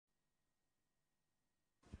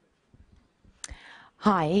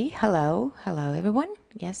Hi, hello everyone.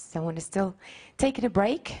 Yes, someone is still taking a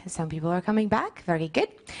break. Some people are coming back. Very good.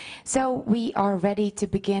 So we are ready to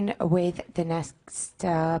begin with the next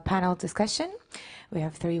panel discussion. We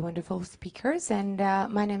have three wonderful speakers, and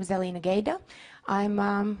my name is Elīna Geida. I'm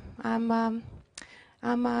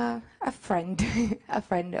a friend, a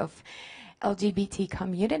friend of LGBT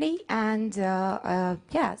community, and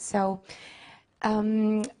yeah. So,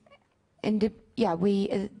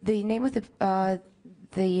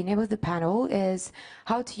 the name of the panel is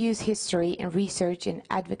How to Use History in Research and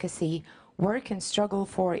Advocacy, Work and Struggle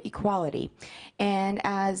for Equality. And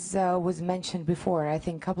as was mentioned before, I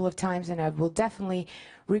think a couple of times, and I will definitely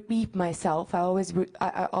repeat myself, I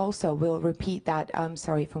also will repeat that. I'm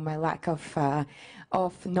sorry for my lack of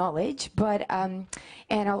knowledge, but and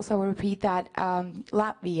also repeat that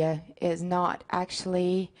Latvia is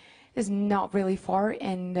not really far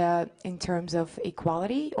in terms of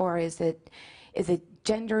equality, or is it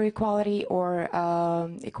gender equality, or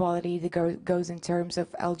equality that goes in terms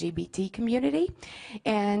of LGBT community.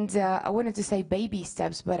 And I wanted to say baby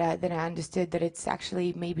steps, but then I understood that it's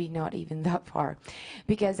actually maybe not even that far,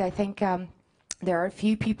 because I think there are a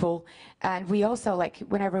few people, and we also, like,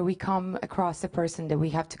 whenever we come across a person that we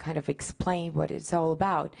have to kind of explain what it's all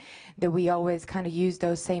about, that we always kind of use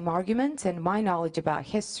those same arguments. And my knowledge about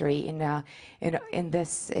history in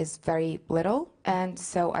this is very little, and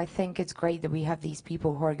so I think it's great that we have these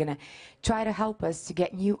people who are going to try to help us to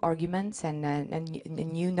get new arguments and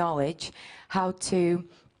new knowledge, how to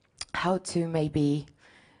maybe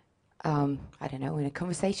I don't know, in a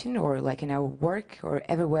conversation or like in our work or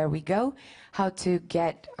everywhere we go, how to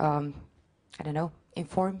get, I don't know,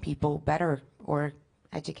 inform people better or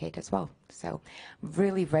educate as well. So I'm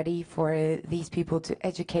really ready for these people to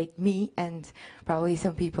educate me and probably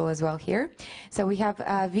some people as well here. So we have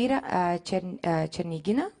Vira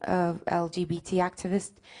Chernygina, LGBT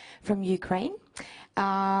activist from Ukraine.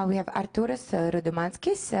 We have Arturas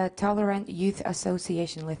Rudomanskis, Tolerant Youth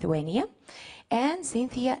Association Lithuania, and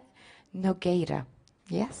Cintia Nogueira,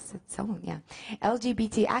 yes, it's someone, yeah.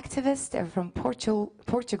 LGBT activist from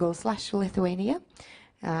Portugal/Lithuania.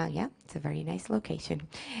 Yeah, it's a very nice location.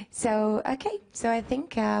 So, okay, so I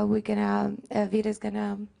think Vira's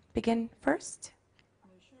gonna begin first.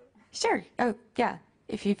 Sure. Oh, yeah,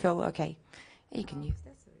 if you feel okay. You can use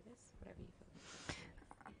this or this, whatever you feel.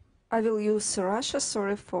 I will use Russia,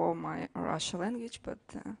 sorry for my Russian language, but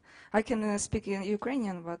I can speak in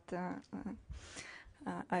Ukrainian, but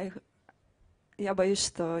я боюсь,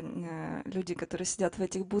 что люди, которые сидят в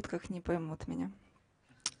этих будках, не поймут меня.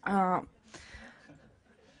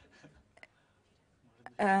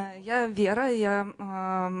 Я Вера, я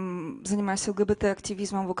занимаюсь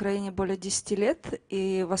ЛГБТ-активизмом в Украине более 10 лет,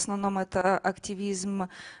 и в основном это активизм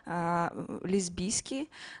лесбийский,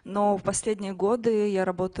 но в последние годы я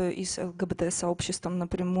работаю и с ЛГБТ-сообществом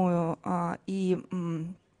напрямую, и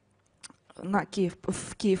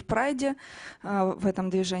в Киев-Прайде в этом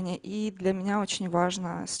движении. И для меня очень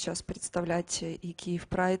важно сейчас представлять и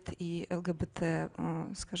Киев-Прайд, и ЛГБТ,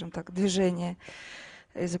 скажем так, движение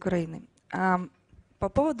из Украины. По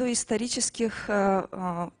поводу исторических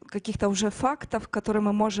каких-то уже фактов, которые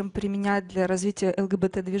мы можем применять для развития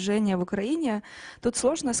ЛГБТ-движения в Украине, тут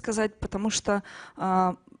сложно сказать, потому что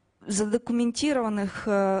задокументированных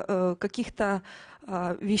каких-то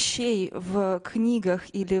вещей в книгах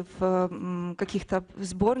или в каких-то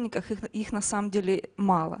сборниках, их на самом деле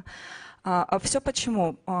мало. А все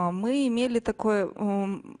почему? Мы имели такое,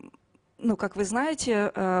 ну, как вы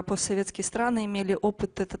знаете, постсоветские страны имели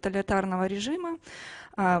опыт тоталитарного режима,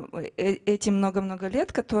 эти много-много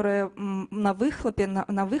лет, которые на выхлопе,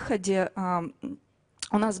 на выходе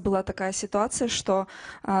у нас была такая ситуация, что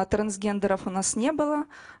трансгендеров у нас не было,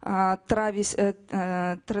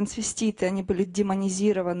 трансвеститы, они были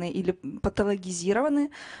демонизированы или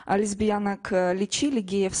патологизированы, а лесбиянок лечили,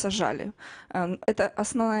 геев сажали. Это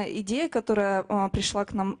основная идея, которая пришла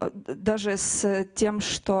к нам даже с тем,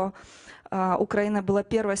 что Украина была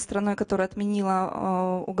первой страной, которая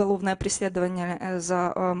отменила уголовное преследование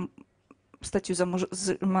за статью за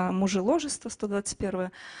мужеложество, 121.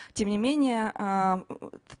 Тем не менее,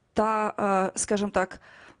 та, скажем так,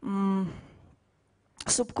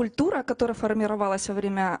 субкультура, которая формировалась во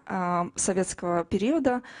время советского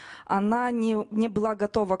периода, она не была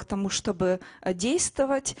готова к тому, чтобы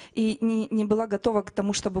действовать, и не была готова к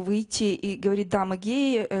тому, чтобы выйти и говорить: да, мы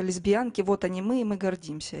геи, лесбиянки, вот они мы, и мы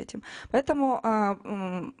гордимся этим. Поэтому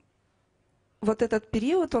вот этот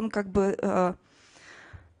период, он как бы,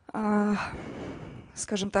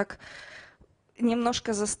 скажем так,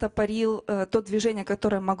 немножко застопорил то движение,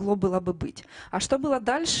 которое могло было бы быть. А что было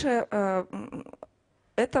дальше?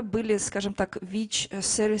 это были, скажем так,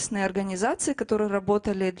 ВИЧ-сервисные организации, которые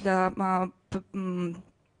работали для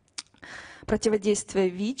противодействия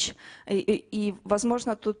ВИЧ. И,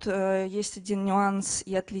 возможно, тут есть один нюанс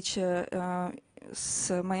и отличие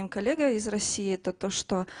с моим коллегой из России, это то,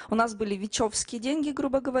 что у нас были вичевские деньги,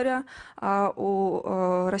 грубо говоря, а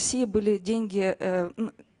у России были деньги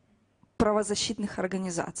правозащитных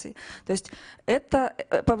организаций. То есть это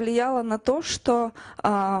повлияло на то, что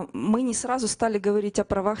мы не сразу стали говорить о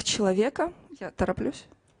правах человека. Я тороплюсь.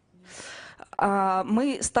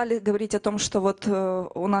 Мы стали говорить о том, что вот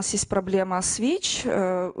у нас есть проблема с ВИЧ,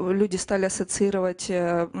 люди стали ассоциировать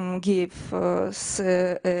геев с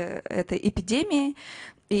этой эпидемией,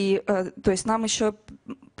 и то есть нам еще в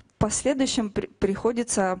последующем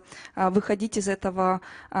приходится выходить из этого,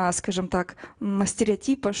 скажем так,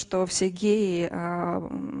 стереотипа, что все геи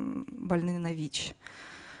больны на ВИЧ.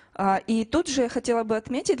 И тут же я хотела бы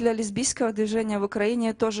отметить, для лесбийского движения в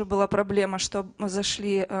Украине тоже была проблема, что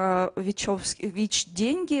зашли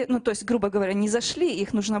ВИЧ-деньги, ну то есть, грубо говоря, не зашли,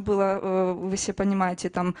 их нужно было, вы все понимаете,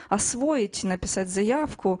 там освоить, написать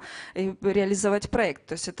заявку и реализовать проект.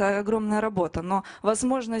 То есть это огромная работа, но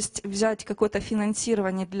возможность взять какое-то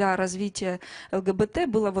финансирование для развития ЛГБТ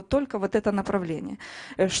было вот только вот это направление,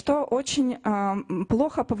 что очень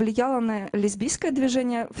плохо повлияло на лесбийское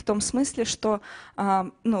движение в том смысле, что,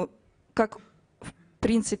 ну, как в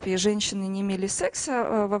принципе женщины не имели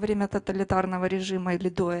секса во время тоталитарного режима или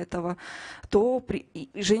до этого, то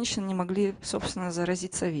женщины не могли, собственно,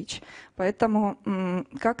 заразиться ВИЧ. Поэтому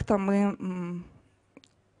как-то мы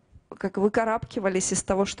как выкарабкивались из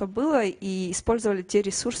того, что было, и использовали те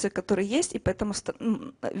ресурсы, которые есть, и поэтому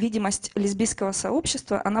видимость лесбийского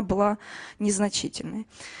сообщества, она была незначительной.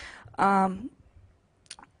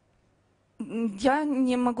 Я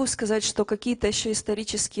не могу сказать, что какие-то еще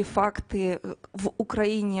исторические факты в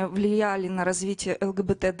Украине влияли на развитие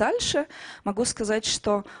ЛГБТ дальше. Могу сказать,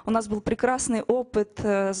 что у нас был прекрасный опыт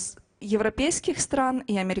европейских стран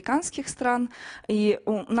и американских стран, и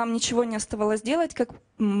нам ничего не оставалось делать, как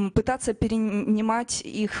пытаться перенимать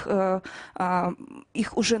их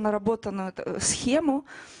уже наработанную схему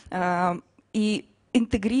и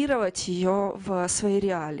интегрировать ее в свои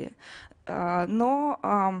реалии. Но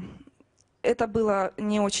это было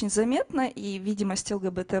не очень заметно, и видимость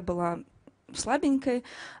ЛГБТ была слабенькой,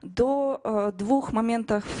 до двух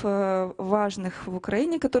моментов важных в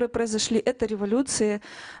Украине, которые произошли. Это революции,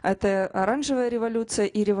 это оранжевая революция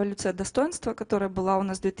и революция достоинства, которая была у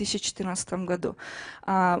нас в 2014 году.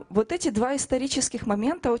 Вот эти два исторических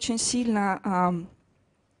момента очень сильно,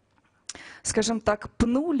 скажем так,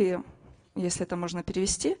 пнули, если это можно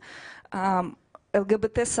перевести,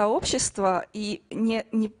 ЛГБТ-сообщество, и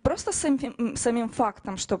не просто самим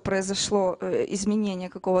фактом, что произошло изменение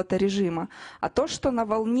какого-то режима, а то, что на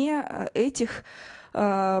волне этих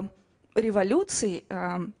революций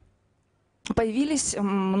появилось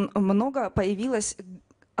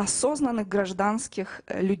осознанных гражданских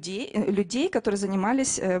людей, которые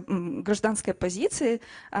занимались гражданской позицией,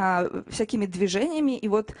 всякими движениями. И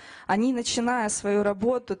вот они, начиная свою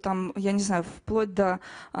работу, там, я не знаю, вплоть до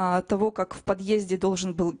того, как в подъезде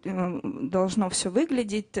должно все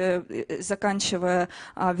выглядеть, заканчивая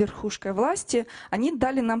верхушкой власти, они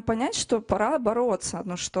дали нам понять, что пора бороться,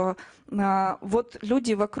 ну, что вот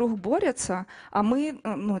люди вокруг борются, а мы,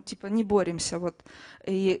 ну, типа, не боремся. Вот.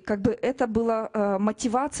 И как бы это было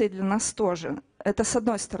мотивацией для нас тоже. Это с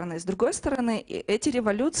одной стороны. С другой стороны, эти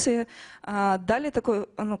революции дали такой,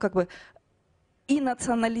 ну, как бы, и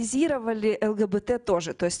национализировали ЛГБТ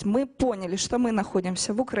тоже. То есть мы поняли, что мы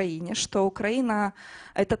находимся в Украине, что Украина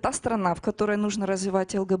 — это та страна, в которой нужно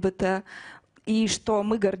развивать ЛГБТ, и что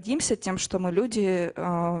мы гордимся тем, что мы люди,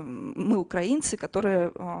 мы украинцы,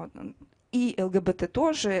 которые и ЛГБТ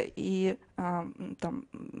тоже, и там,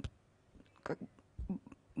 как,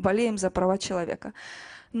 болеем за права человека.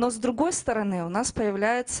 Но с другой стороны у нас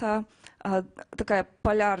появляется такая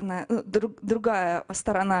полярная, другая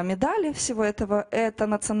сторона медали всего этого. Это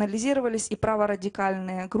национализировались и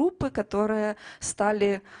праворадикальные группы, которые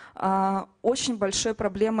стали очень большой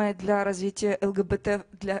проблемой для развития ЛГБТ,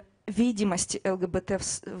 для видимости ЛГБТ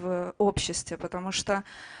в обществе, потому что,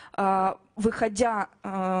 выходя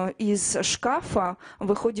из шкафа,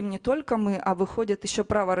 выходим не только мы, а выходят еще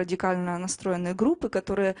праворадикально настроенные группы,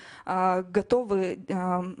 которые готовы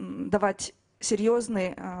давать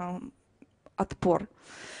серьезный отпор.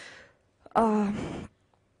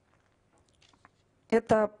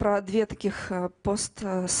 Это про две таких: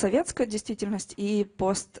 постсоветскую действительность и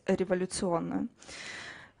постреволюционную.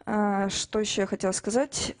 Что еще я хотела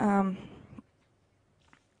сказать?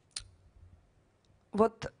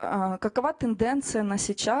 Вот какова тенденция на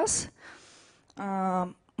сейчас?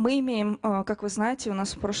 Мы имеем, как вы знаете, у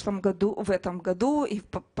нас в этом году и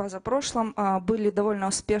позапрошлом были довольно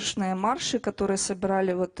успешные марши, которые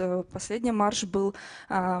собирали, вот последний марш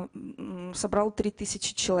собрал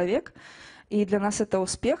 3000 человек. И для нас это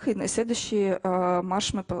успех, и на следующий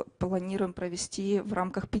марш мы планируем провести в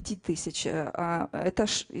рамках 5000. Это,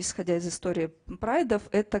 исходя из истории прайдов,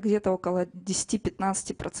 это где-то около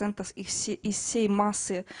 10-15% из всей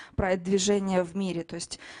массы прайд-движения в мире. То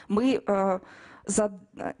есть мы за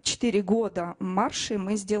 4 года маршей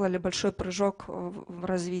мы сделали большой прыжок в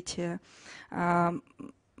развитии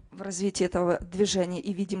этого движения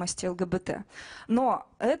и видимости ЛГБТ. Но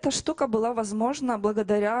эта штука была возможна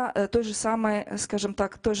благодаря той же самой, скажем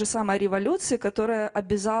так, той же самой революции, которая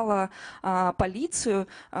обязала полицию,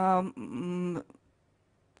 как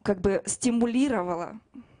бы стимулировала,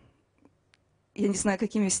 я не знаю,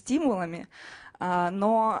 какими стимулами,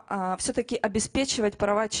 но все-таки обеспечивать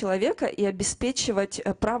права человека и обеспечивать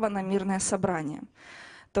право на мирное собрание.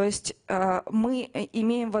 То есть мы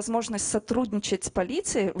имеем возможность сотрудничать с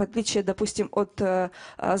полицией, в отличие, допустим, от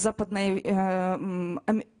Западной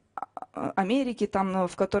Америки, там,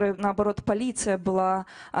 в которой, наоборот, полиция была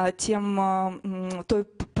той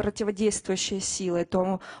противодействующей силой,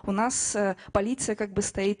 то у нас полиция как бы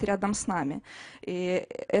стоит рядом с нами. И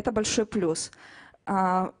это большой плюс.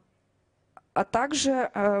 А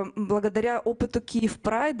также благодаря опыту Киев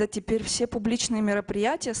Прайда теперь все публичные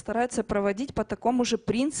мероприятия стараются проводить по такому же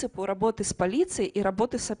принципу работы с полицией и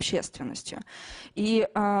работы с общественностью. И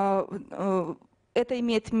это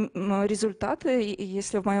имеет результаты. И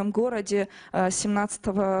если в моем городе 17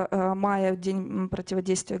 мая, в День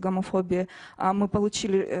противодействия гомофобии, мы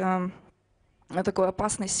получили такой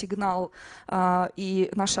опасный сигнал,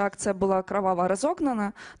 и наша акция была кроваво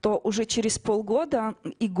разогнана, то уже через полгода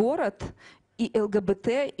и город, и ЛГБТ,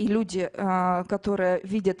 и люди, которые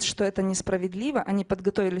видят, что это несправедливо, они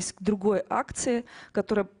подготовились к другой акции,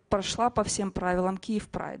 которая прошла по всем правилам Киев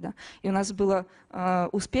Прайда. И у нас была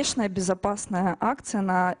успешная, безопасная акция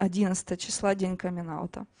на 11 числа, День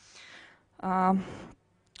камин-аута.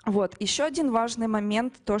 Вот. Еще один важный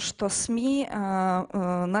момент, то, что СМИ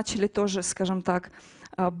начали тоже, скажем так,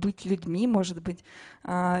 быть людьми, может быть,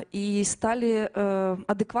 и стали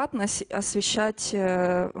адекватно освещать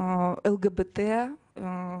ЛГБТ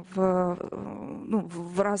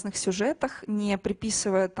в разных сюжетах, не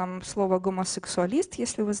приписывая там слово «гомосексуалист»,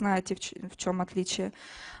 если вы знаете, в чем отличие,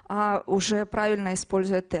 а уже правильно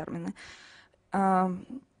используя термины.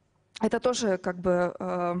 Это тоже как бы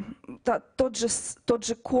тот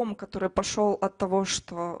же ком, который пошел от того,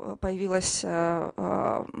 что появилась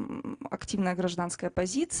активная гражданская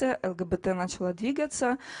позиция, ЛГБТ начала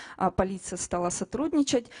двигаться, полиция стала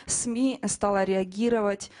сотрудничать, СМИ стала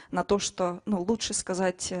реагировать на то, что лучше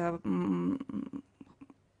сказать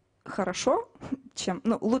хорошо,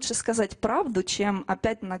 лучше сказать правду, чем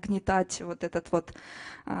опять нагнетать вот этот вот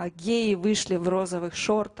геи вышли в розовых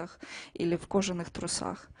шортах или в кожаных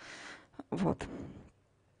трусах. Вот.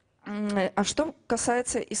 А что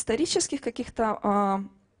касается исторических каких-то,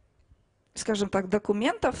 скажем так,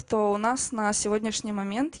 документов, то у нас на сегодняшний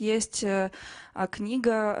момент есть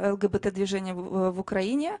книга ЛГБТ-движения в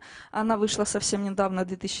Украине. Она вышла совсем недавно, в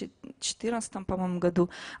 2014, по-моему, году.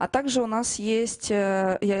 А также у нас есть,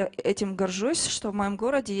 я этим горжусь, что в моем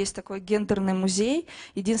городе есть такой гендерный музей,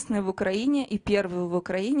 единственный в Украине и первый в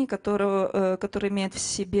Украине, который имеет в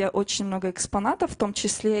себе очень много экспонатов, в том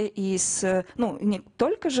числе и не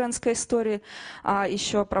только женской истории, а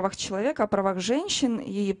еще о правах человека, о правах женщин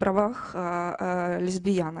и правах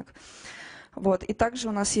лесбиянок. Вот. И также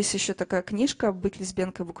у нас есть еще такая книжка «Быть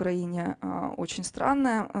лесбиянкой в Украине», очень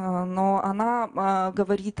странная, но она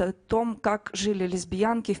говорит о том, как жили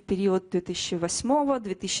лесбиянки в период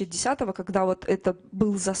 2008-2010, когда вот это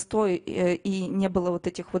был застой и не было вот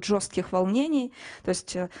этих вот жестких волнений, то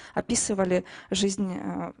есть описывали жизнь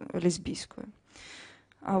лесбийскую.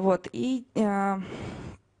 Вот. И я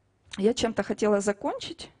чем-то хотела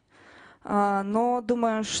закончить, но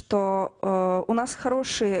думаю, что у нас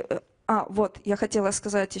хорошие... Вот, я хотела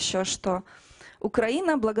сказать еще, что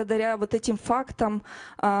Украина, благодаря вот этим фактам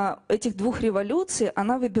этих двух революций,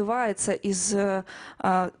 она выбивается то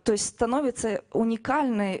есть становится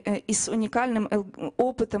уникальной и с уникальным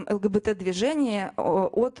опытом ЛГБТ-движения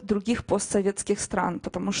от других постсоветских стран,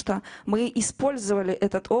 потому что мы использовали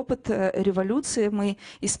этот опыт революции, мы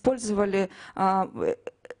использовали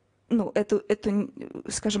эту,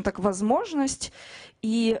 скажем так, возможность,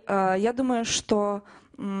 и я думаю, что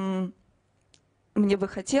мне бы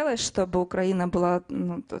хотелось, чтобы Украина была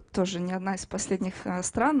тоже не одна из последних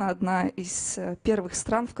стран, а одна из первых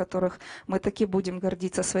стран, в которых мы таки будем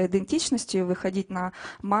гордиться своей идентичностью и выходить на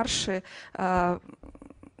марши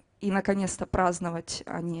и наконец-то праздновать,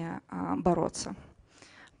 а не бороться.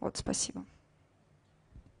 Вот, спасибо.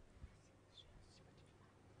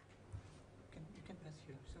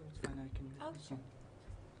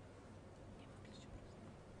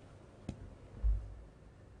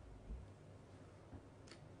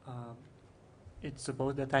 It's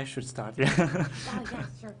supposed that I should start, yeah? Oh, yeah,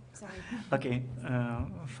 sure. Sorry. Okay,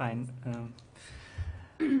 fine.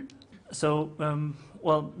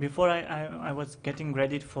 Well, before I was getting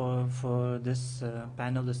ready for this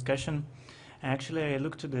panel discussion, actually I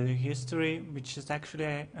looked to the history, which is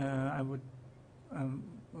actually, I would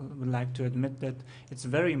like to admit that it's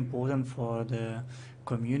very important for the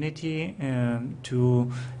community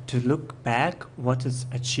to look back what is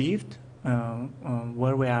achieved,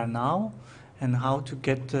 where we are now, and how to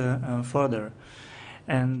get further.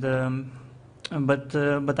 And but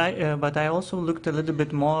I also looked a little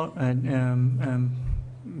bit more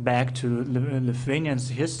back to Lithuania's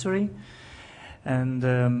history, and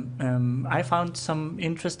I found some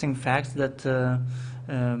interesting facts that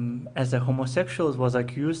as a homosexual was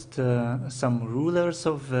accused some rulers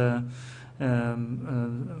of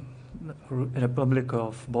Republic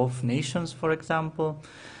of both nations, for example.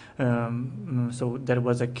 So there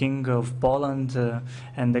was a king of Poland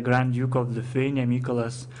and the Grand Duke of Lithuania,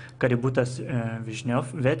 Mykolas Kaributas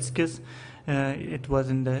Vyšniovskis. It was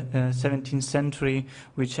in the 17th century,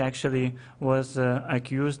 which actually was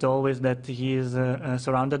accused always that he is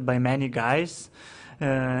surrounded by many guys,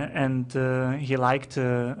 and he liked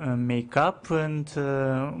makeup and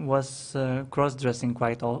was cross-dressing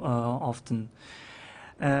quite often.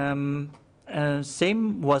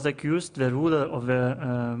 Same was accused the ruler of the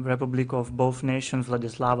Republic of both nations,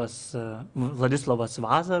 Vladislavas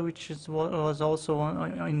Vaza, which was also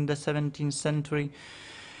in the 17th century.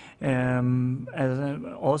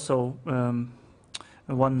 Also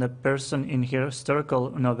one person in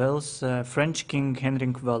historical novels, French King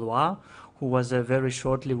Henrik Valois, who was very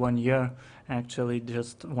shortly 1 year, actually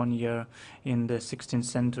just 1 year in the 16th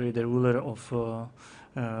century, the ruler of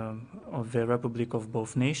the Republic of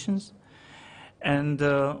both nations. And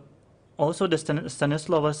also the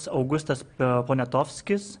Stanislavas Augustas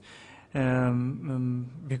Poniatovskis,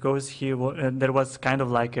 because there was kind of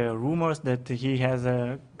like rumors that he has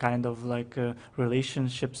a kind of like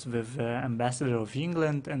relationships with ambassador of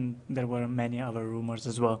England, and there were many other rumors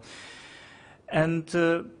as well. And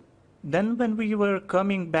then when we were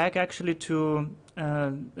coming back actually to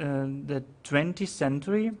the 20th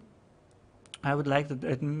century, I would like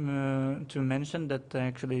to mention that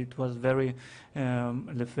actually it was very,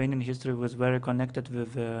 Lithuanian history was very connected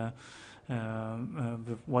with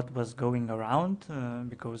what was going around,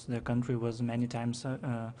 because the country was many times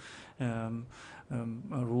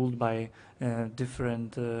ruled by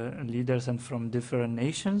different leaders and from different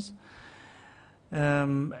nations.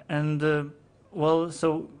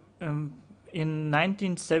 In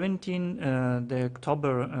 1917, the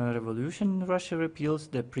October Revolution in Russia repeals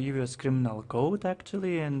the previous criminal code,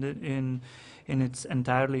 actually, and in its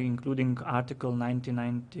entirely, including Article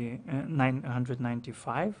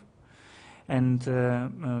 995. And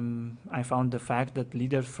I found the fact that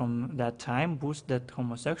leaders from that time boast that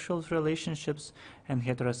homosexual relationships and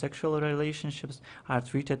heterosexual relationships are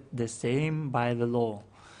treated the same by the law.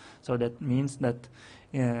 So that means that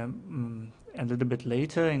a little bit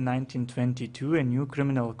later, in 1922, a new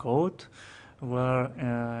criminal code were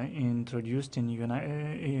introduced in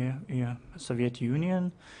Soviet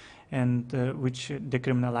Union, and which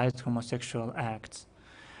decriminalized homosexual acts.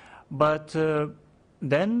 But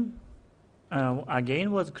then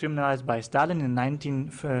again was criminalized by Stalin in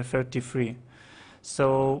 1933.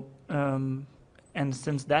 So and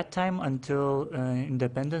since that time until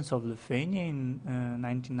independence of Lithuania in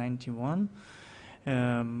 1991.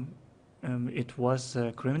 It was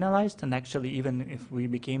criminalized, and actually even if we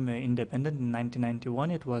became independent in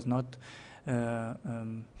 1991, it was not,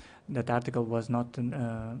 that article was not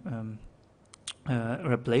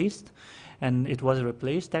replaced, and it was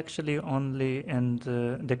replaced actually only and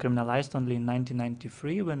decriminalized only in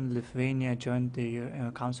 1993 when Lithuania joined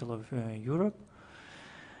the Council of Europe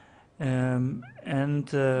and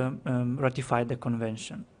ratified the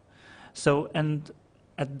convention. So, and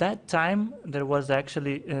at that time, there was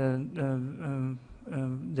actually there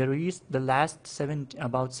is the last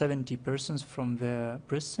about 70 persons from the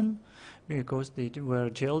prison because they were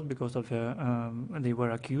jailed because of they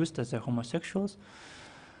were accused as homosexuals.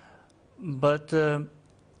 But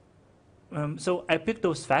so I picked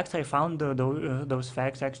those facts. I found those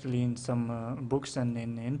facts actually in some books and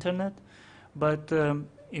in the internet. But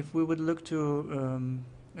if we would look to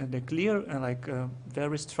the clear,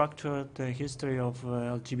 very structured history of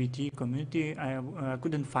LGBT community, I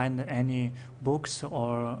couldn't find any books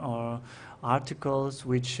or articles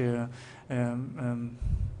which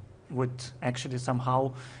would actually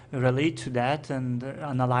somehow relate to that and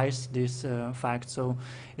analyze this fact. So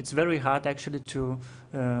it's very hard actually to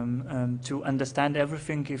understand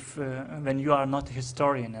everything if when you are not a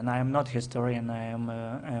historian, and I am not a historian. I am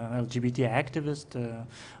a LGBT activist,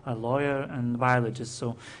 a lawyer, and biologist.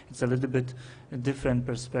 So it's a little bit a different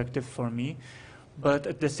perspective for me. But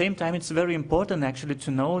at the same time, it's very important actually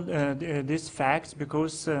to know these facts,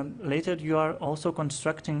 because later you are also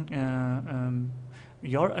constructing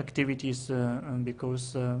your activities,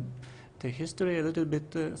 because the history a little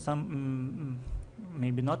bit,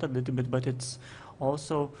 maybe not a little bit, but it's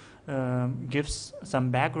also gives some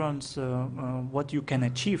backgrounds what you can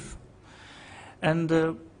achieve.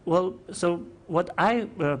 And well, so what I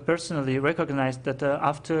personally recognized that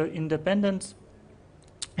after independence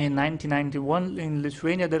in 1991 in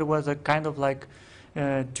Lithuania, there was a kind of like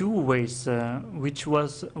two ways, which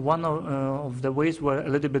was one of the ways were a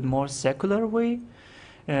little bit more secular way,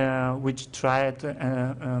 which tried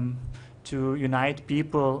to unite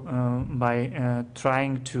people by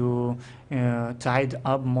trying to tie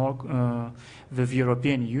up more with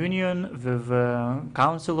European Union, with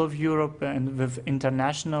Council of Europe, and with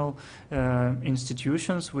international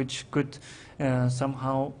institutions, which could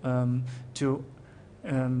somehow to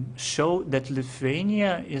show that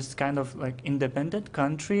Lithuania is kind of like independent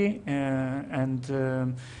country, and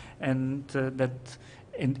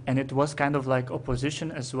it was kind of like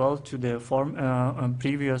opposition as well to the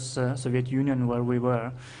previous Soviet Union where we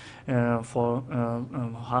were for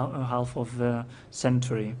half of the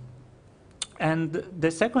century. And the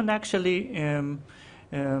second actually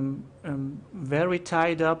very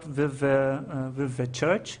tied up with the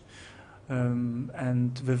church,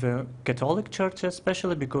 and with the Catholic Church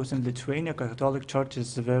especially, because in Lithuania Catholic Church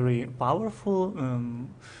is very powerful.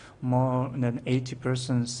 More than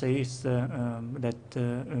 80% says that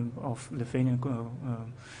of Lithuanian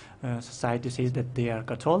society says that they are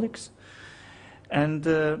Catholics, and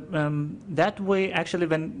that way actually,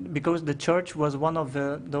 because the church was one of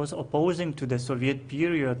those opposing to the Soviet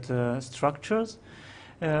period structures,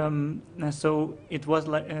 so it was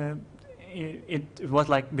like it was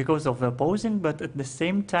like because of opposing, but at the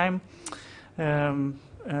same time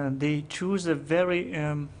they choose a very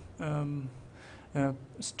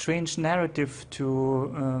strange narrative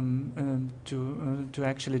to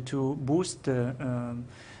actually to boost the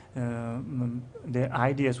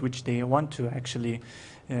ideas which they want to actually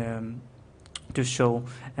to show.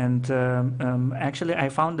 And actually I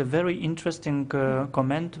found a very interesting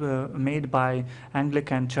comment made by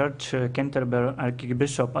Anglican Church Canterbury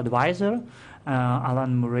Archbishop advisor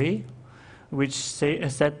Alan Murray, which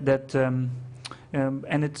said that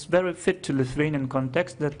and it's very fit to Lithuanian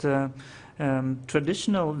context, that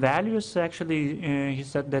traditional values actually he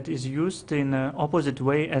said that is used in an opposite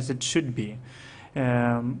way as it should be,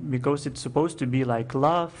 because it's supposed to be like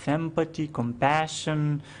love, empathy,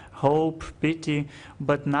 compassion, hope, pity,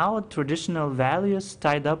 but now traditional values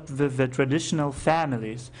tied up with the traditional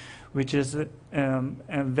families, which is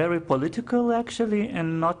very political actually,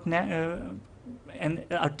 and not and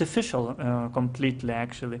artificial completely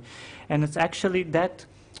actually. And it's actually that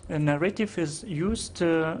narrative is used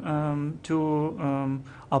to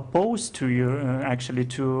oppose to your actually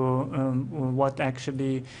to what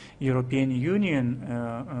actually European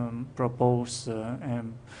Union propose,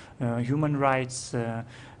 human rights,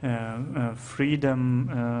 freedom,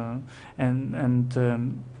 and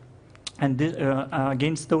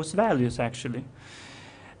against those values actually.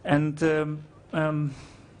 And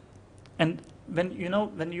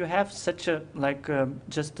when you have such a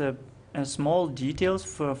just a small details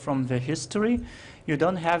from the history, you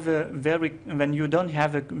don't have a very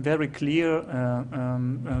clear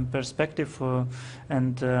perspective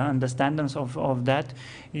and understandings of that,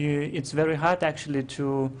 it's very hard actually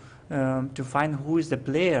to find who is the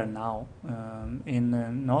player now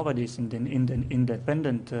in nowadays in the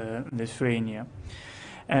independent Lithuania.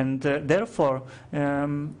 And therefore,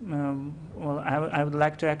 well, I would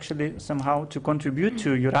like to actually somehow to contribute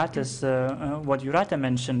to Jūratės, what Jūratė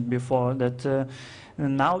mentioned before, that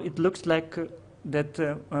now it looks like that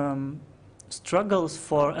struggles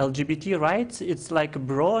for LGBT rights, it's like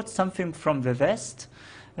brought something from the West,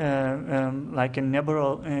 like a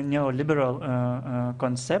neoliberal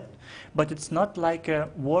concept, but it's not like a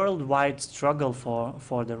worldwide struggle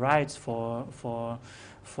for the rights, for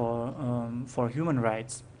human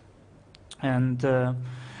rights. And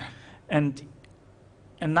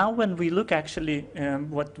and now when we look actually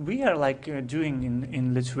what we are like doing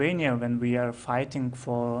in Lithuania when we are fighting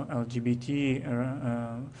for LGBT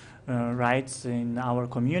rights in our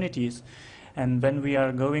communities, and when we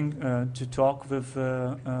are going to talk with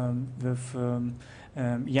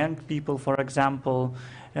young people, for example,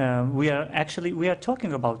 we are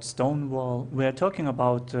talking about Stonewall, we are talking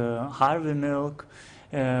about Harvey Milk,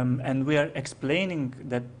 and we are explaining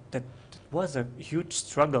that it was a huge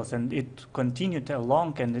struggles, and it continued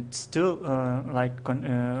along, and it's still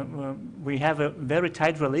we have a very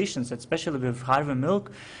tight relations, especially with Harvey Milk,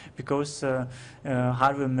 because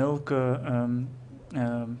Harvey Milk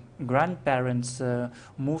grandparents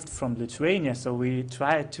moved from Lithuania, so we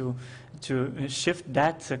try to shift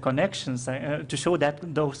that connections, to show that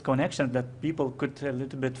those connections, that people could a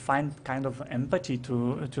little bit find kind of empathy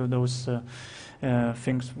to those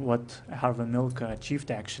things what Harvey Milk achieved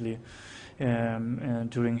actually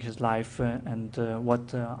during his life, and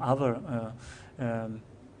what other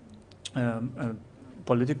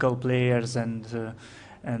political players and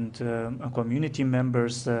community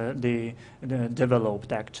members they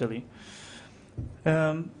developed actually.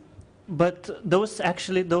 But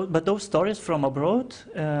those stories from abroad,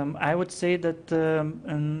 I would say that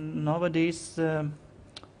nowadays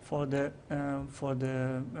for the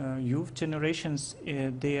youth generations,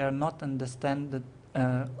 they are not understand that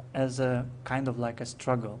as a kind of like a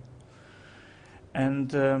struggle, and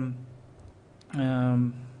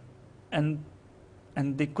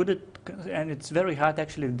they couldn't, and it's very hard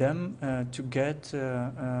actually them to get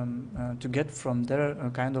from their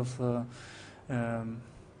kind of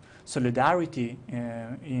solidarity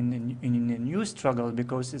in a new struggle,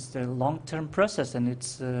 because it's a long-term process, and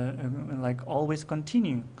it's like always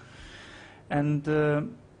continuing, and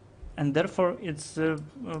therefore it's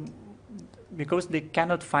because they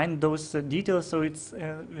cannot find those details, so it's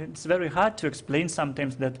very hard to explain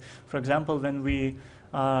sometimes that, for example, when we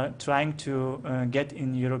are trying to get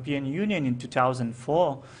in European Union in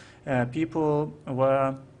 2004, people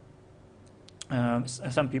were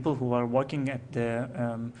some people who were working at the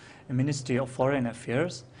Ministry of Foreign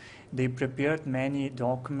Affairs. They prepared many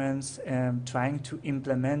documents trying to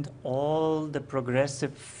implement all the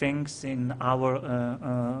progressive things in our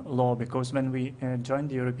law, because when we joined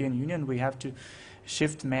the European Union, we have to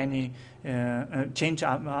shift many, change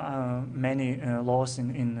many laws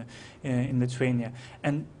in Lithuania,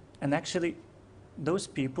 and actually those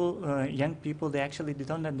people, young people, they actually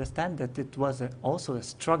didn't understand that it was also a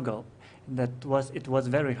struggle. It was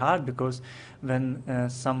very hard, because when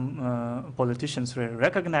some politicians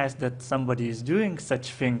recognize that somebody is doing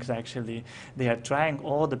such things, actually they are trying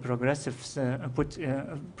all the progressive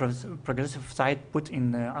progressive side put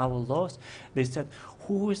in our laws. They said,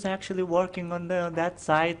 who is actually working on that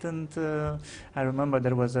side? And I remember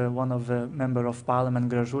there was one of the member of parliament,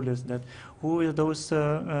 Gražulis, that who is those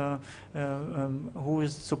who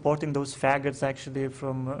is supporting those faggots actually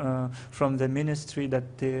from the ministry that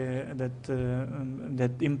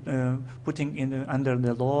putting in under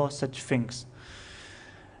the law such things.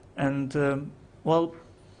 And well,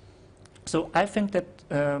 so I think that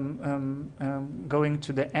going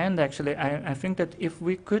to the end, actually, I think that if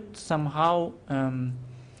we could somehow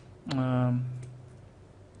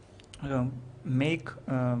make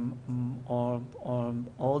or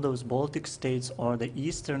all those Baltic states or the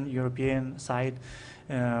Eastern European side,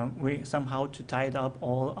 we somehow to tie it up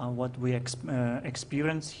all what we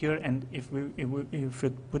experience here, and if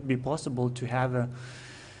it would be possible to have a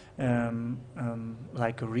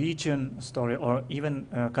like a region story, or even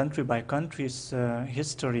country by country's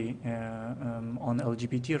history on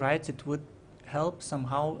LGBT rights, it would help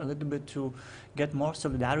somehow a little bit to get more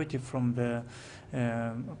solidarity from the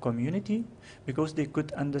community, because they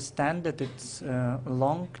could understand that it's a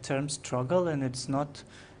long-term struggle, and it's not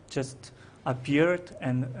just appeared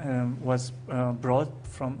and was brought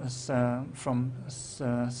from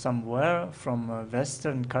somewhere, from a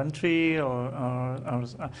Western country or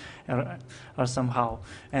somehow.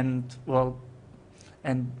 And well,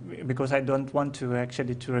 and because I don't want to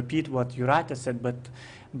actually to repeat what Jūrate said, but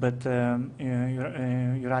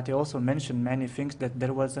Jūrate also mentioned many things, that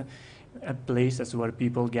there was places where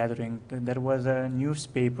people gathering, there was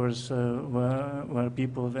newspapers where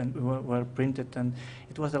people were printed, and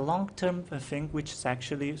it was a long-term thing which is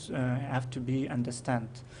actually have to be understood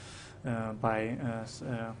by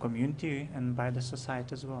community and by the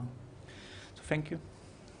society as well. So thank you.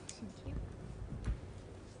 Thank you.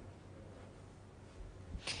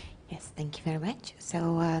 Yes, thank you very much.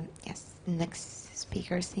 So yes, next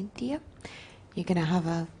speaker, Cintia, you're gonna have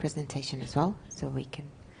a presentation as well, so we can.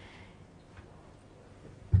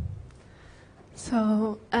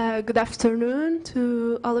 So, good afternoon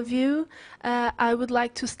to all of you. I would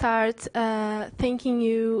like to start thanking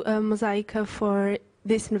you, Mosaica, for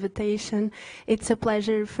this invitation. It's a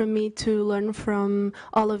pleasure for me to learn from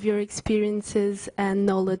all of your experiences and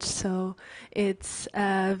knowledge, so it's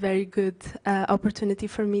a very good opportunity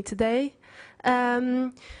for me today.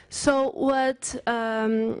 When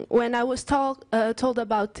I was told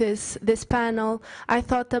about this panel, I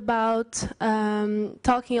thought about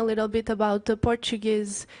talking a little bit about the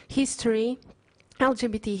Portuguese history,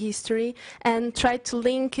 LGBT history, and try to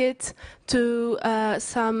link it to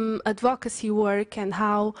some advocacy work and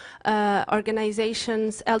how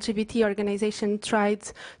LGBT organizations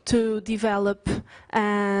tried to develop,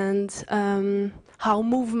 and how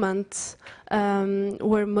movements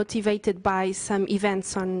were motivated by some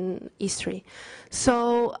events on history.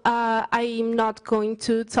 So I'm not going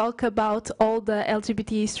to talk about all the LGBT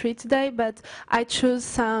history today, but I choose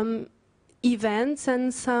some events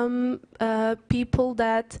and some people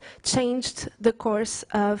that changed the course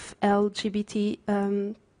of LGBT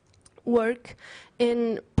work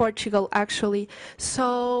in Portugal, actually.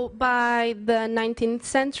 So by the 19th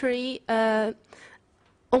century,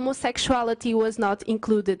 homosexuality was not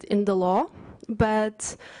included in the law,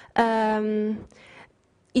 but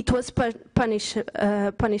it was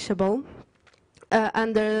punishable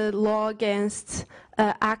under law against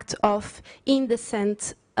act of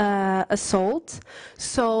indecent assault.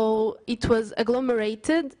 So it was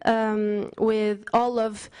agglomerated with all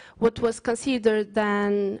of what was considered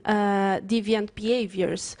then deviant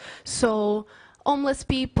behaviors. So homeless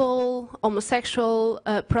people, homosexual,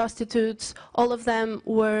 prostitutes, all of them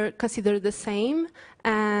were considered the same,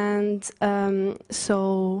 and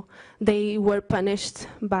so they were punished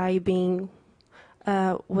by being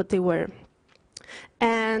what they were.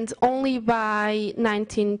 And only by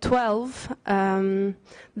 1912,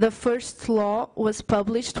 the first law was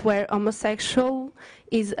published where homosexual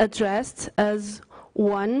is addressed as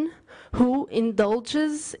one who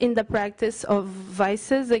indulges in the practice of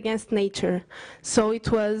vices against nature. So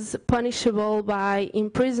it was punishable by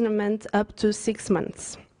imprisonment up to 6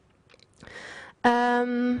 months.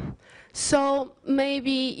 So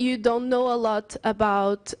maybe you don't know a lot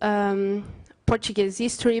about Portuguese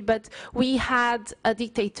history, but we had a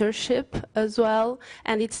dictatorship as well,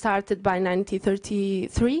 and it started by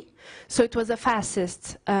 1933. So it was a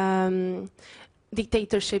fascist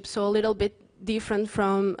dictatorship, so a little bit different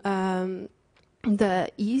from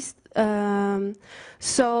the East.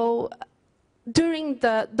 So during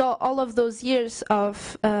all of those years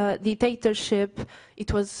of dictatorship,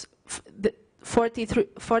 it was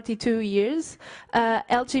 42 years,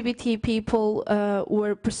 LGBT people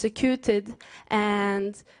were persecuted,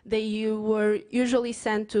 and they were usually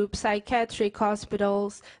sent to psychiatric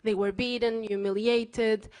hospitals. They were beaten,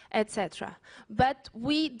 humiliated, etc. But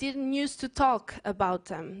we didn't used to talk about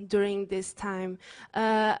them during this time,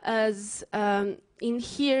 as in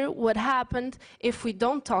here, what happened, if we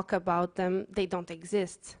don't talk about them, they don't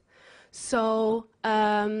exist. So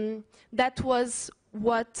that was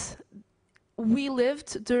what we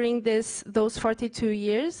lived during those 42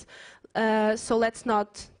 years. So let's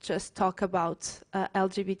not just talk about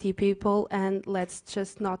LGBT people, and let's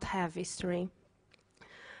just not have history.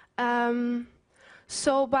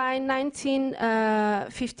 So by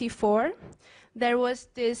 1954, there was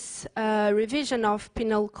this revision of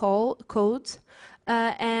penal code,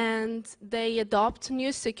 and they adopt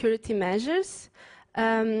new security measures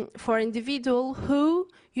for individuals who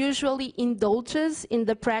usually indulges in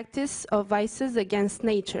the practice of vices against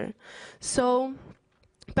nature. So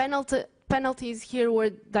penalties here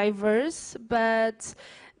were diverse, but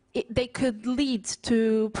they could lead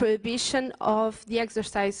to prohibition of the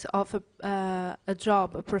exercise of a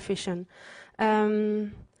job, a profession.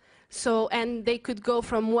 And they could go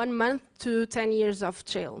from 1 month to 10 years of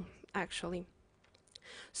jail, actually.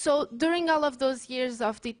 So during all of those years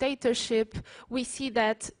of dictatorship, we see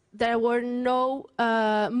that there were no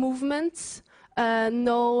movements,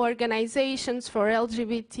 no organizations for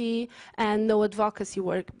LGBT, and no advocacy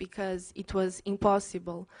work, because it was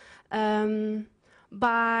impossible. By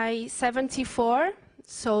 1974,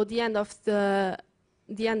 so the end of the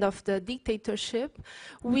dictatorship,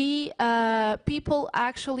 people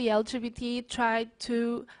actually LGBT tried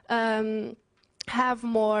to have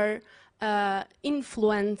more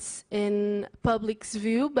influence in public's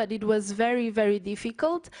view, but it was very, very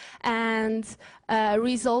difficult, and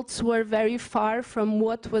results were very far from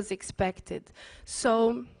what was expected.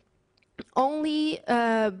 So only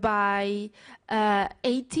by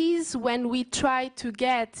 80s, when we tried to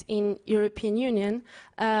get in European Union,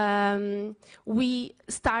 we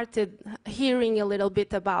started hearing a little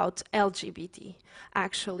bit about LGBT,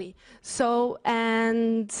 actually. So,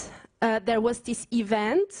 and there was this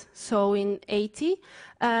event, so in 80,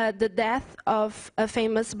 the death of a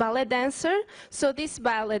famous ballet dancer. So this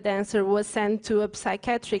ballet dancer was sent to a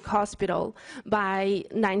psychiatric hospital by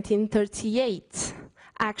 1938,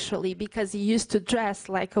 actually, because he used to dress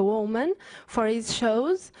like a woman for his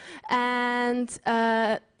shows, and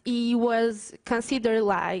he was considered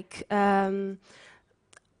like a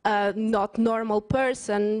not normal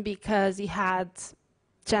person because he had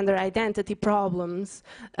gender identity problems,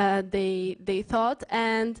 they thought.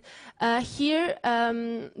 And here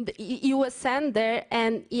he was sent there,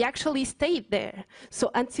 and he actually stayed there. So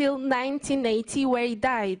until 1980, where he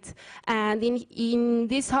died. And in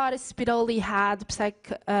this hospital, he had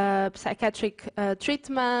psychiatric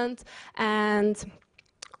treatment and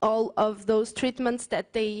all of those treatments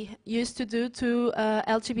that they used to do to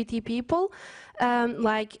LGBT people,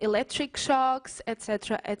 like electric shocks,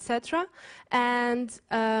 etc., etc. And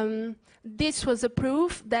this was a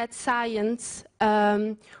proof that science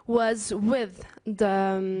was with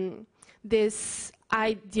this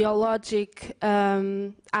ideologic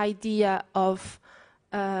idea of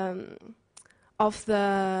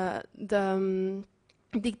the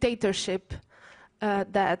dictatorship.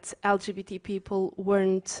 That LGBT people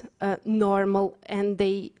weren't normal and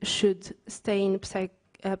they should stay in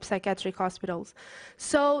psychiatric hospitals.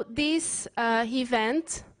 So this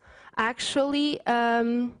event actually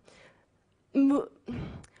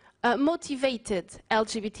motivated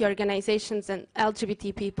LGBT organizations and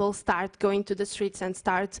LGBT people start going to the streets and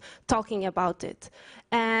start talking about it.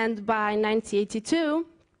 And by 1982,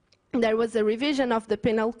 there was a revision of the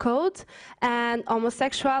penal code, and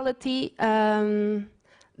homosexuality,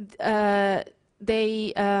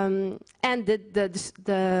 they ended the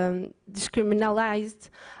discriminalized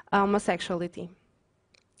homosexuality.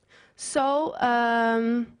 So,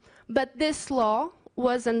 but this law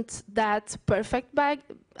wasn't that perfect back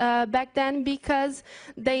then, because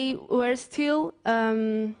they were still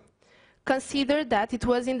considered that it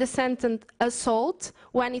was indecent assault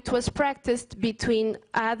when it was practiced between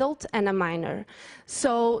adult and a minor.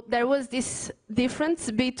 So there was this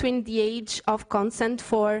difference between the age of consent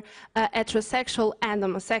for heterosexual and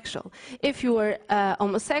homosexual. If you were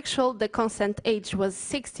homosexual, the consent age was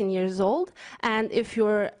 16 years old, and if you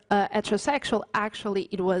were heterosexual, actually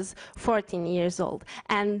it was 14 years old.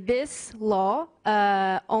 And this law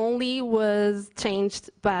only was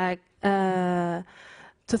changed back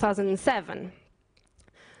 2007.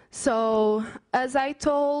 So, as I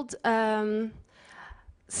told,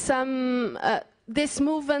 this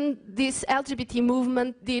movement, this LGBT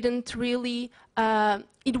movement, didn't really,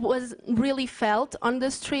 it was really felt on the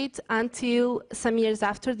street until some years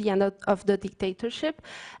after the end of the dictatorship,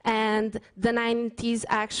 and the 90s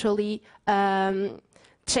actually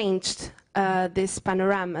changed this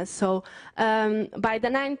panorama. So, by the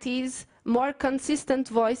 90s, more consistent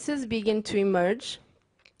voices began to emerge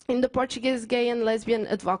in the Portuguese gay and lesbian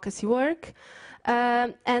advocacy work.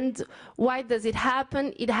 And why does it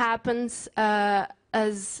happen? It happens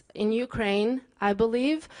as in Ukraine, I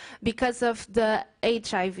believe, because of the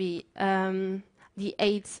HIV, the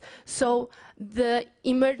AIDS. So the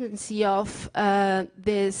emergency of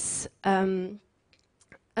this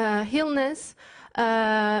illness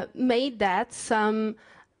made that some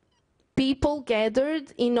people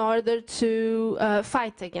gathered in order to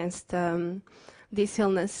fight against this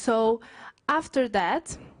illness. So after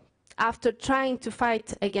that, after trying to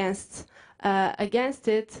fight against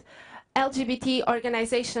it, LGBT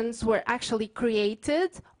organizations were actually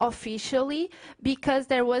created officially because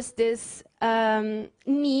there was this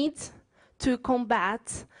need to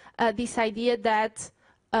combat this idea that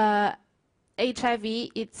HIV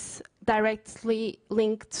it's directly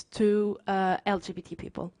linked to LGBT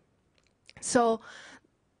people. So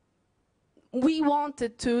we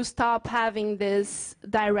wanted to stop having this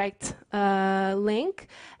direct link,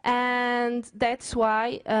 and that's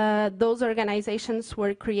why those organizations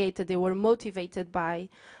were created. They were motivated by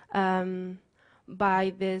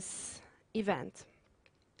this event.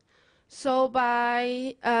 So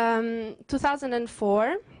by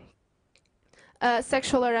 2004,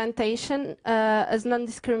 sexual orientation as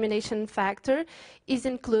non-discrimination factor is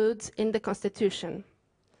included in the Constitution.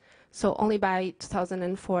 So only by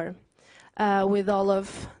 2004. With all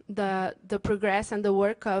of the progress and the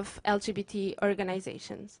work of LGBT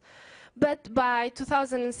organizations. But by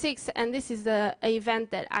 2006, and this is an event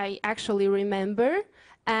that I actually remember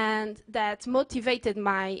and that motivated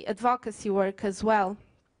my advocacy work as well.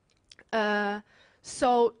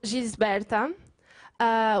 So Gisberta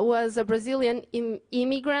was a Brazilian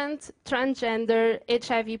immigrant, transgender,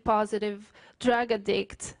 HIV positive, drug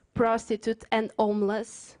addict, prostitute, and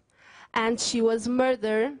homeless. And she was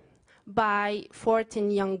murdered by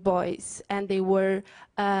 14 young boys, and they were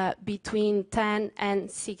between 10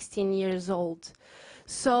 and 16 years old.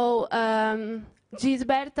 So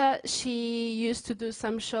Gisberta, she used to do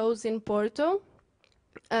some shows in Porto,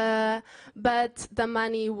 but the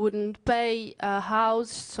money wouldn't pay a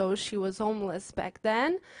house, so she was homeless back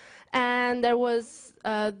then. And there was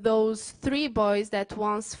those 3 boys that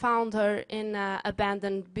once found her in an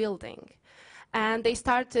abandoned building. And they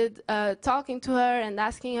started talking to her and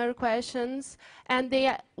asking her questions, and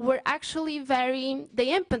they were actually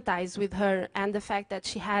they empathized with her and the fact that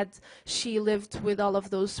she lived with all of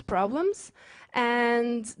those problems,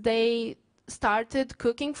 and they started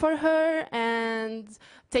cooking for her and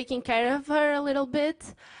taking care of her a little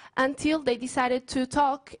bit until they decided to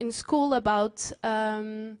talk in school about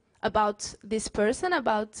this person,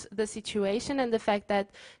 about the situation and the fact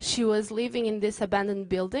that she was living in this abandoned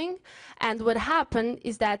building. And what happened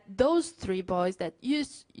is that those 3 boys that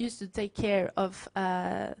used to take care of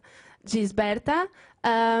Gisberta,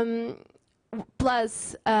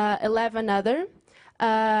 plus 11 other,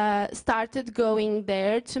 started going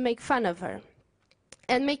there to make fun of her.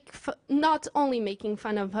 And not only making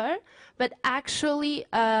fun of her, but actually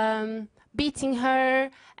beating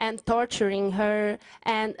her and torturing her,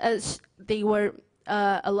 and they were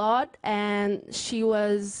a lot, and she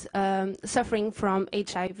was suffering from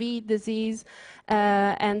HIV disease,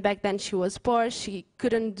 and back then she was poor, she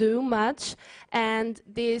couldn't do much, and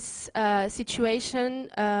this situation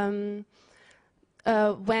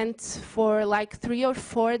went for like 3 or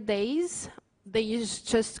 4 days. They used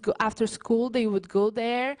just go after school, they would go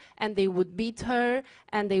there and they would beat her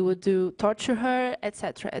and they would torture her,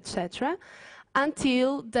 etc., etc.,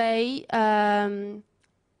 until they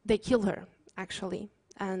killed her, actually.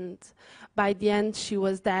 And by the end, she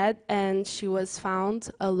was dead, and she was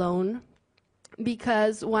found alone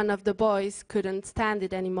because one of the boys couldn't stand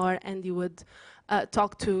it anymore, and he would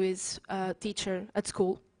talk to his teacher at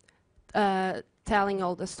school, telling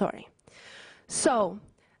all the story. So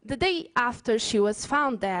the day after she was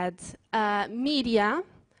found dead, media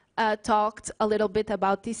talked a little bit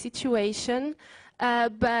about this situation,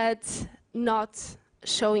 but not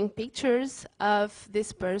showing pictures of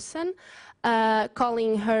this person,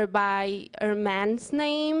 calling her by her man's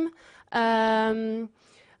name, saying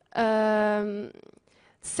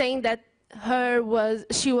that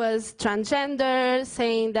she was transgender,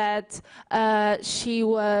 saying that she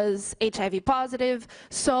was HIV positive.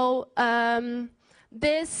 So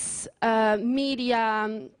this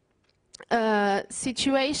media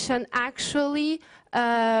situation actually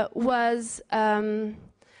was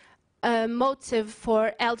a motive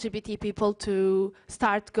for LGBT people to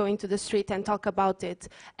start going to the street and talk about it,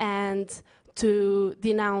 and to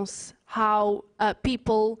denounce how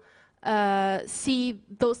people see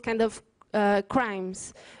those kind of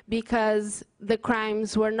crimes, because the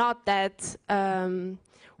crimes were not that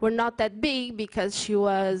big because she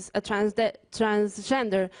was a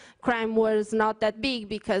transgender. Crime was not that big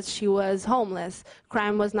because she was homeless.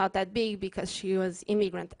 Crime was not that big because she was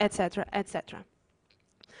immigrant, etc., etc.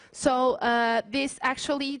 So this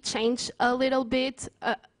actually changed a little bit,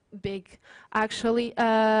 big, actually,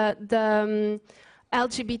 the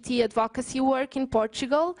LGBT advocacy work in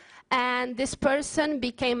Portugal, and this person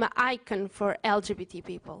became an icon for LGBT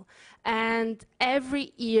people. And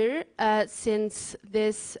every year since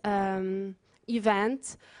this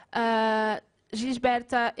event,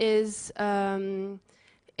 Gisberta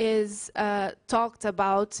is talked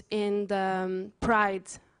about in the Pride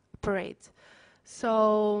Parade.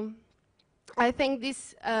 So I think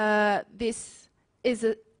this is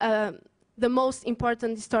the most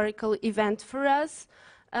important historical event for us.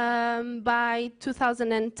 By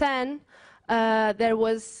 2010, there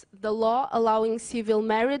was the law allowing civil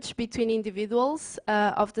marriage between individuals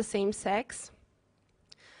of the same sex.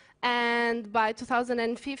 And by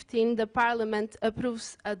 2015, the parliament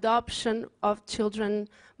approves adoption of children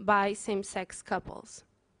by same-sex couples.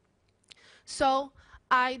 So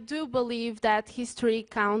I do believe that history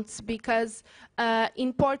counts, because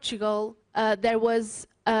in Portugal there was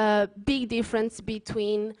a big difference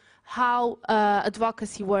between how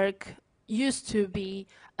advocacy work used to be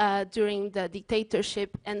during the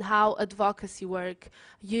dictatorship and how advocacy work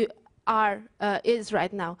is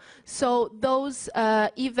right now. So those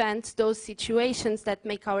events, those situations that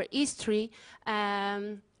make our history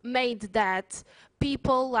made that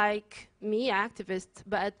people like me, activists,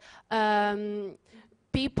 but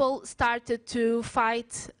people started to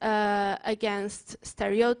fight against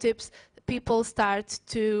stereotypes, people start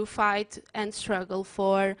to fight and struggle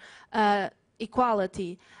for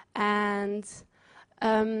equality. And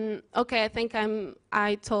okay, I think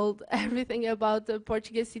I told everything about the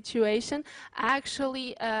Portuguese situation.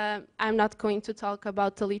 Actually, I'm not going to talk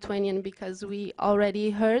about the Lithuanian because we already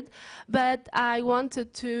heard, but I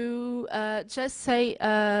wanted to just say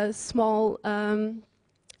a small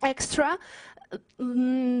extra.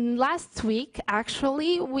 Last week,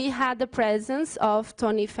 actually, we had the presence of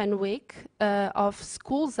Tony Fenwick of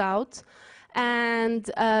Schools Out,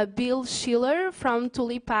 and Bill Schiller from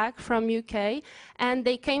Tulipak from UK, and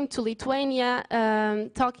they came to Lithuania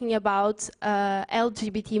talking about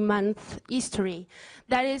LGBT month history.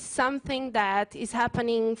 That is something that is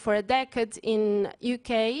happening for a decade in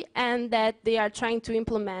UK and that they are trying to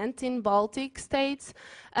implement in Baltic states.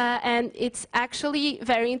 And it's actually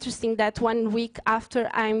very interesting that 1 week after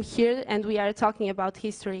I'm here and we are talking about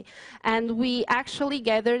history. And we actually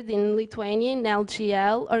gathered in Lithuania in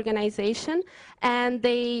LGL organization, and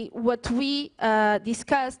what we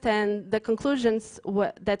discussed and the conclusions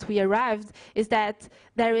that we arrived is that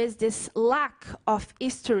there is this lack of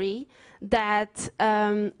history that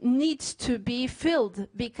needs to be filled,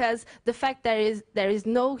 because the fact there is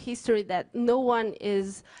no history, that no one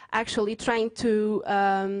is actually trying to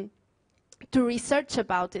research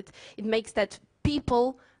about it, it makes that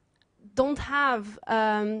people don't have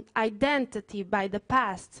identity by the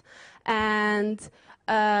past. And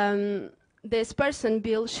this person,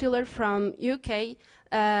 Bill Schiller from UK,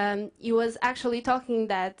 he was actually talking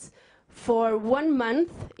that for 1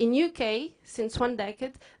 month in UK, since 1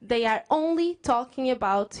 decade, they are only talking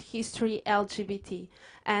about history LGBT.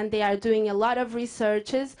 And they are doing a lot of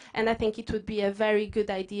researches, and I think it would be a very good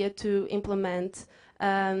idea to implement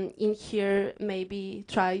in here, maybe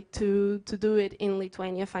try to do it in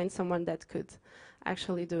Lithuania, find someone that could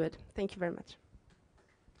actually do it. Thank you very much.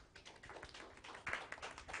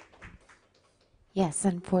 Yes,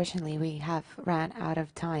 unfortunately, we have ran out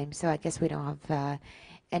of time, so I guess we don't have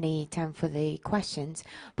any time for the questions.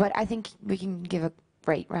 But I think we can give a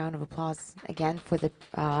great round of applause again for the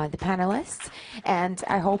panelists, and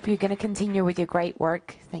I hope you're going to continue with your great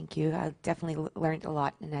work. Thank you. I definitely learned a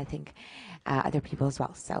lot, and I think other people as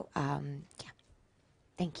well. So, yeah,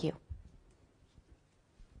 thank you.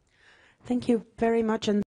 Thank you very much. And